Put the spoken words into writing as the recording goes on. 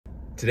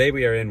Today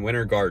we are in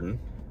Winter Garden,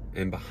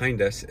 and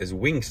behind us is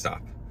Wingstop.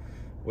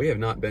 We have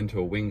not been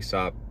to a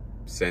Wingstop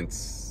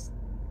since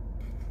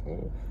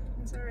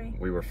Missouri.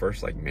 We were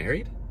first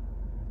married?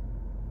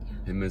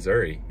 Yeah. In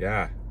Missouri,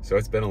 yeah. So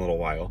it's been a little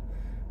while.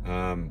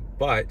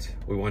 But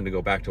we wanted to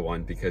go back to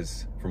one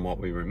because from what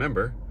we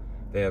remember,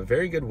 they have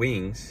very good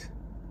wings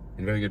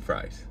and very good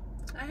fries.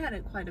 I had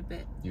it quite a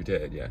bit. You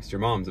did, yes. Your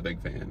mom's a big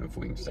fan of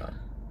Wingstop. Yeah.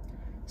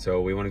 So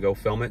we want to go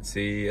film it,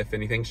 see if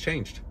anything's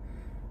changed.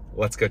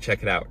 Let's go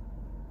check it out.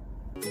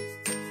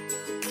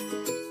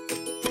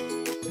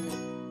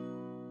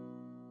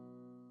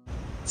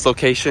 This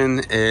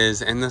location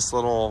is in this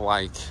little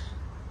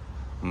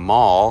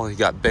mall. You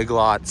got Big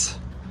Lots,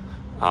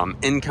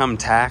 Income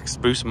Tax,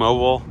 Boost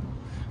Mobile,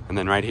 and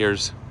then right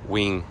here's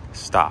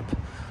Wingstop.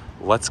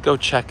 Let's go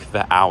check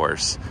the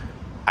hours.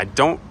 I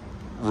don't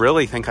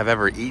really think I've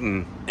ever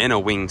eaten in a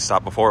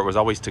Wingstop before. It was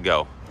always to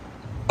go.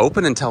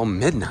 Open until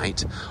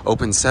midnight.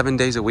 Open 7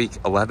 days a week,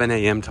 11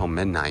 a.m. till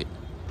midnight.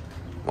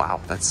 Wow,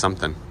 that's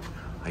something.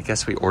 I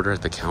guess we order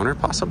at the counter,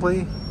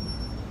 possibly?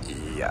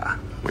 Yeah,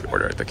 we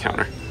order at the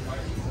counter.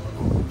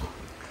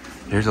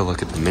 Here's a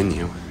look at the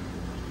menu.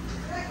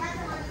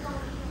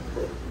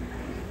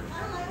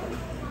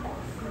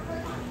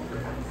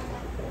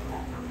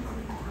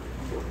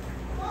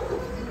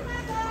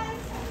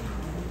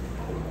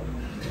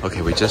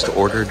 Okay, we just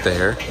ordered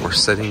there. We're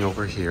sitting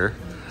over here.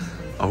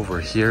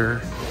 Over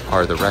here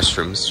are the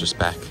restrooms, just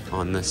back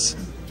on this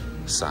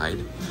side.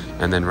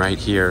 And then right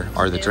here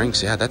are the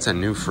drinks. Yeah, that's a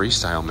new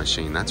freestyle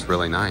machine. That's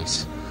really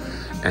nice.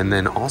 And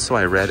then also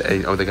I read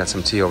they got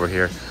some tea over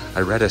here.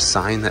 I read a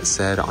sign that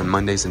said on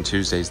Mondays and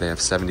Tuesdays they have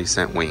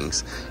 70-cent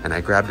wings. And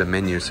I grabbed a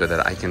menu so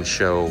that I can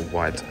show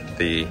what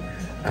the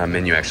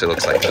menu actually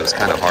looks like. So it's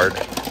kind of hard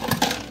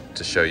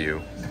to show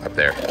you up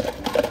there.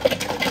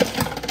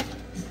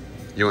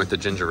 You want the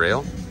ginger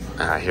ale?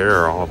 Here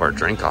are all of our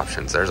drink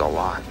options. There's a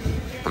lot.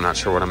 I'm not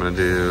sure what I'm gonna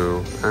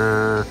do.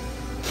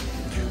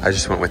 I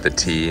just went with the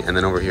tea. And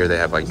then over here they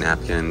have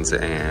napkins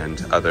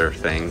and other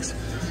things.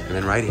 And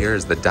then right here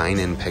is the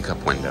dine-in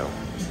pickup window.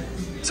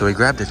 So we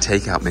grabbed a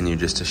takeout menu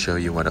just to show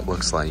you what it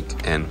looks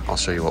like. And I'll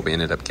show you what we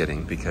ended up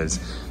getting because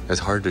it's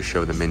hard to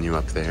show the menu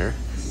up there.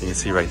 You can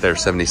see right there,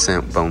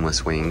 70-cent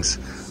boneless wings,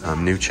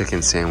 new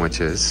chicken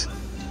sandwiches,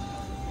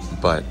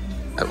 but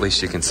at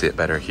least you can see it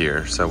better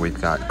here. So we've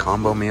got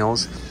combo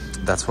meals.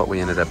 That's what we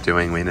ended up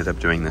doing. We ended up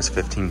doing this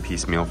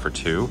 15-piece meal for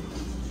two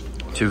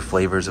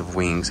flavors of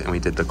wings, and we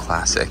did the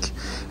classic.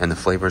 And the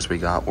flavors we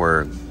got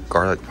were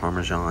garlic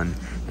parmesan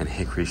and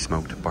hickory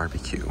smoked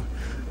barbecue.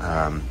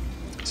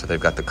 So they've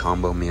got the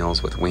combo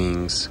meals with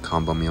wings,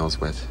 combo meals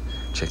with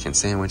chicken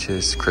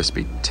sandwiches,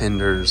 crispy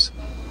tenders.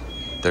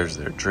 There's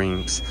their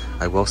drinks.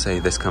 I will say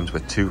this comes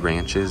with 2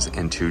 ranches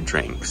and 2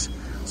 drinks.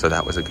 So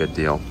that was a good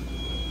deal.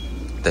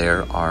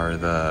 There are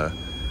the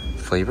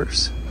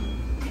flavors.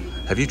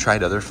 Have you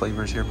tried other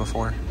flavors here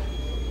before?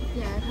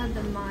 Yeah, I've had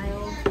the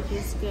mild,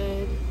 it's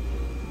good.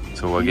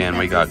 So again,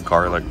 we got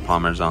garlic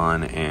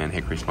parmesan and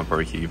hickory smoked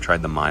barbecue. You've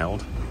tried the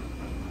mild?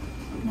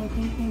 And I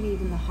think maybe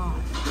even the hot.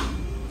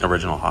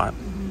 Original hot?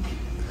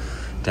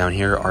 Mm-hmm. Down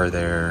here are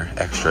their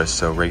extras,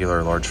 so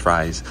regular large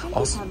fries. I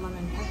also had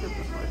lemon pepper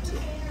before too.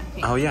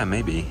 Oh yeah,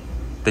 maybe.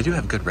 They do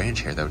have good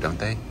ranch here though, don't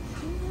they?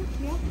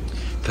 Yeah.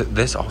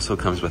 This also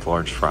comes with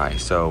large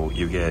fries. So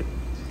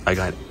I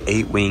got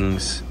 8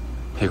 wings,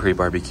 hickory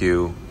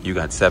barbecue. You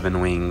got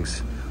 7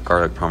 wings,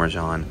 garlic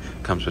parmesan.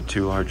 Comes with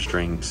 2 large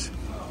drinks.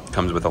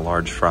 Comes with a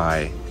large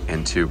fry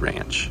and 2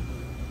 ranch.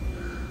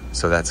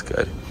 So that's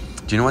good.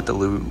 Do you know what the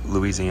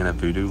Louisiana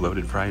Voodoo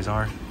loaded fries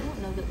are? I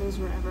don't know that those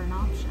were ever an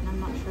option.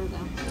 I'm not sure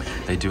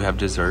though. They do have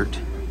dessert.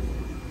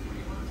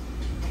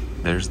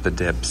 There's the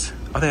dips.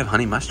 Oh, they have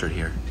honey mustard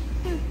here.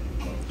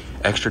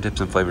 Extra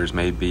dips and flavors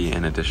may be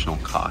an additional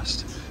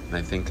cost. And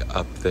I think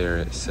up there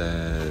it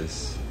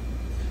says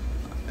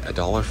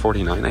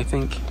 $1.49, I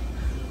think.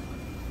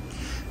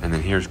 And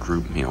then here's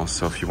group meals.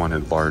 So if you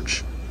wanted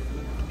large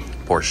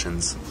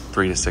portions,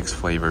 3 to 6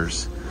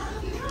 flavors.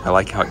 I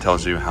like how it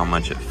tells you how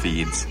much it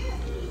feeds.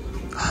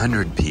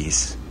 100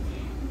 piece.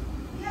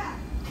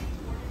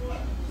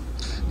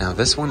 Now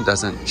this one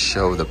doesn't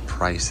show the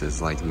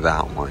prices like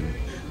that one.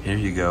 Here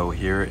you go.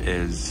 Here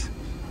is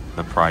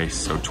the price.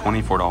 So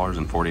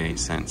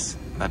 $24.48.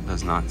 That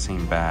does not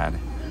seem bad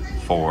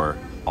for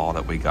all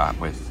that we got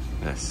with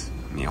this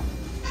meal.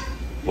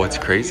 What's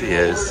crazy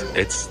is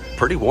it's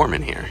pretty warm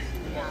in here.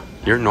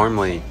 You're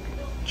normally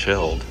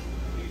chilled,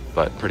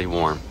 but pretty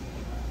warm.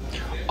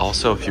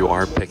 Also, if you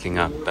are picking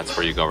up, that's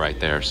where you go right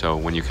there. So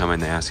when you come in,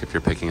 they ask if you're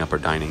picking up or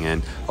dining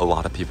in. A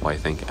lot of people, I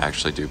think,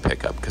 actually do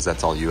pick up because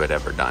that's all you had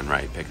ever done,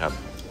 right? Pick up.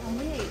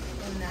 We ate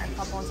in there a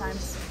couple of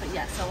times, but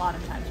yes, a lot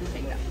of times we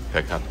picked up.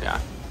 Pick up, yeah.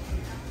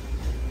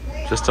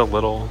 Just a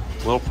little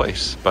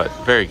place, but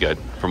very good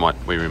from what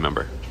we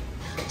remember.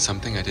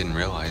 Something I didn't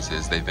realize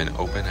is they've been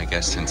open, I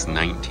guess, since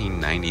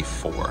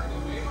 1994.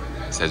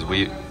 It says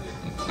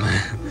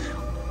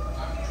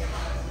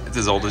it's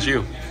as old as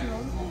you.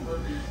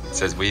 It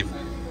says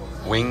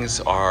wings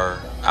are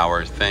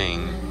our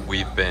thing.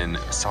 We've been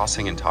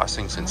saucing and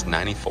tossing since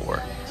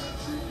 '94.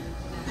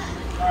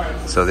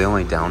 So the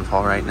only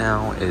downfall right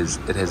now is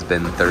it has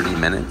been 30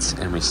 minutes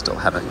and we still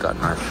haven't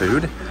gotten our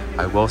food.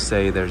 I will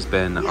say there's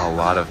been a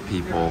lot of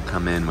people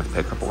come in with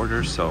pickup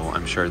orders, so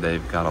I'm sure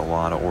they've got a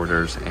lot of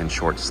orders and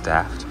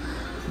short-staffed,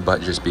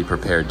 but just be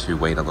prepared to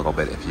wait a little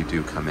bit if you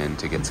do come in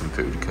to get some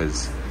food,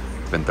 because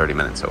it's been 30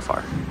 minutes so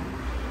far.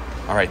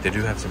 All right, they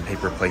do have some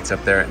paper plates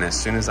up there, and as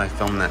soon as I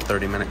filmed that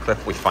 30-minute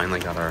clip, we finally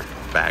got our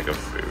bag of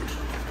food.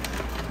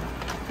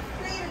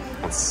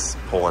 Let's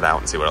pull it out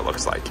and see what it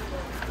looks like.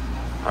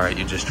 All right,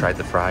 you just tried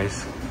the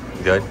fries.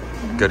 Good?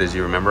 Good as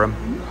you remember them?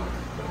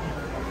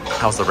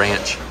 How's the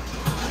ranch?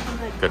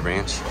 Good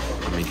ranch?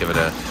 Let me give it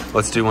a,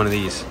 let's do one of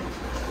these.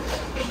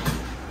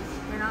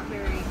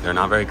 They're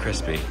not very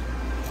crispy.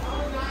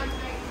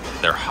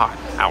 They're hot,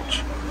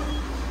 ouch.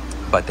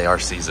 But they are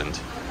seasoned.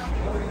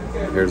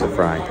 Here's a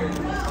fry.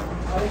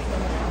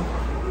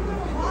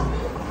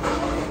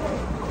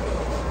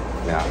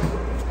 Yeah.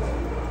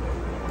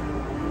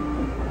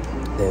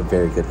 They have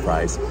very good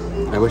fries.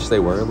 I wish they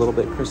were a little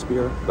bit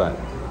crispier, but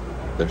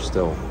they're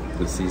still,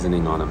 the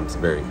seasoning on them is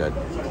very good.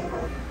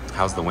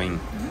 How's the wing?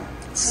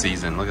 It's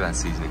seasoned. Look at that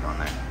seasoning on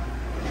there.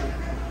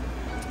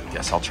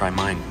 Guess I'll try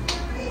mine.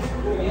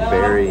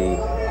 Very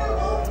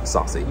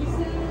saucy.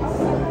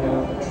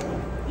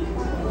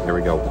 Here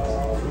we go.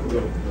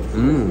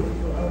 Mmm.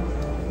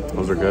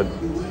 Those are good.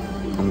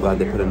 I'm glad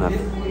they put enough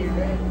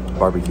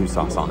barbecue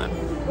sauce on it.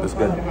 It was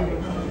good.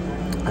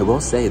 I will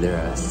say they're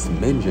a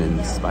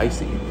smidgen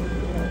spicy.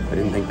 I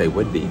didn't think they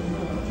would be.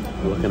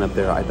 Looking up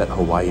there, I bet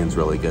Hawaiian's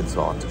really good,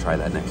 so I'll have to try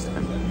that next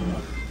time.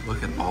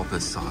 Look at all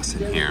this sauce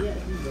in here.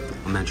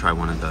 I'm gonna try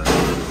one of the,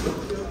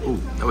 ooh,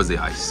 that was the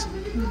ice.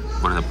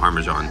 One of the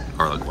Parmesan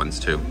garlic ones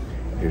too.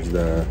 Here's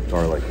the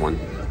garlic one.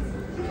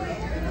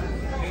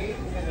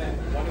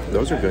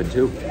 Those are good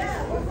too.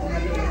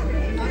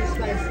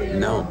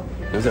 No,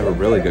 those have a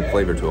really good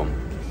flavor to them.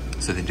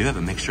 So they do have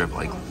a mixture of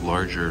like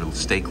larger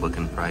steak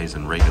looking fries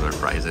and regular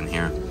fries in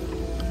here.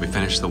 We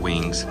finished the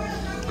wings.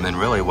 And then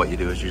really what you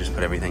do is you just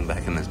put everything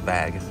back in this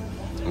bag.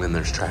 And then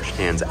there's trash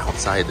cans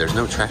outside. There's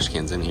no trash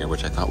cans in here,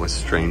 which I thought was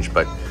strange,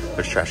 but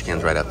there's trash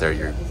cans right out there.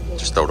 You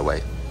just throw it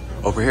away.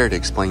 Over here it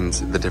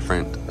explains the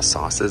different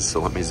sauces, so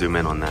let me zoom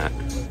in on that.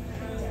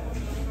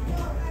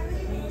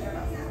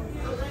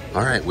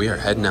 All right, we are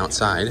heading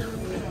outside.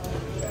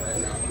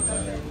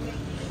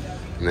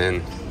 And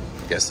then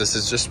I guess this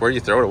is just where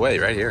you throw it away,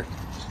 right here.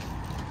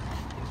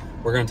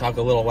 We're gonna talk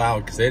a little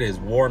loud because it is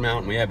warm out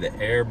and we have the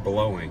air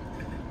blowing.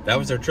 That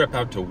was our trip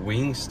out to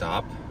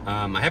Wingstop.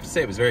 I have to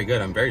say it was very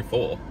good. I'm very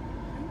full.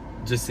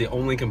 Just the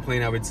only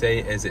complaint I would say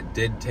is it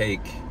did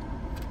take,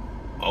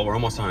 oh, we're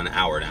almost on an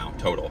hour now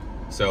total.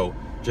 So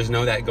just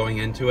know that going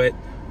into it,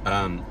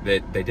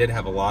 that they did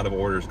have a lot of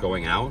orders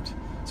going out.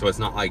 So it's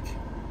not like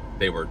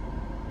they were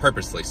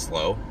purposely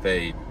slow.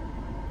 They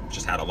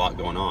just had a lot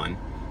going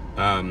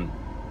on.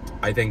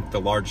 I think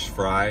the large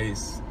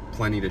fries,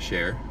 plenty to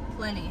share.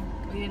 Plenty.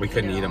 We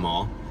couldn't eat them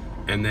all.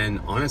 And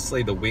then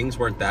honestly, the wings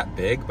weren't that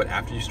big, but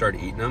after you start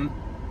eating them,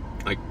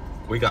 like,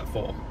 we got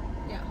full.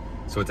 Yeah.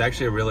 So it's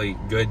actually a really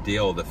good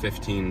deal, the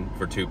 15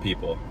 for 2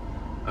 people.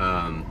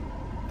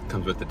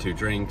 Comes with the 2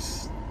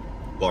 drinks,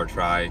 large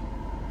fry,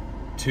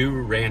 2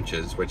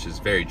 ranches, which is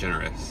very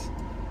generous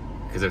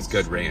because it's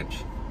good ranch,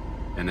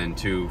 and then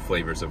 2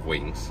 flavors of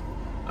wings.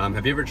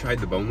 Have you ever tried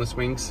the boneless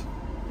wings?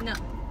 No.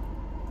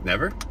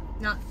 Never?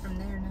 Not from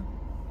there,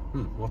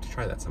 no. We'll have to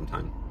try that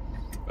sometime.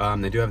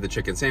 They do have the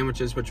chicken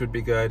sandwiches, which would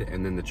be good,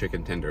 and then the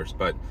chicken tenders.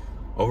 But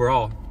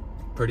overall,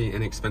 pretty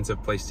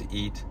inexpensive place to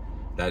eat.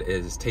 That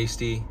is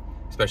tasty,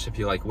 especially if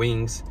you like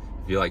wings.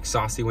 If you like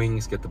saucy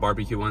wings, get the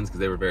barbecue ones because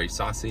they were very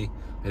saucy.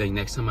 I think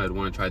next time I'd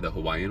want to try the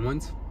Hawaiian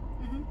ones.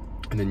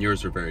 And then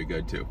yours were very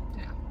good too.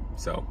 Yeah.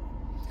 So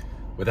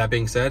with that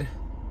being said,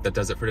 that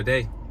does it for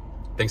today.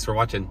 Thanks for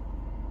watching.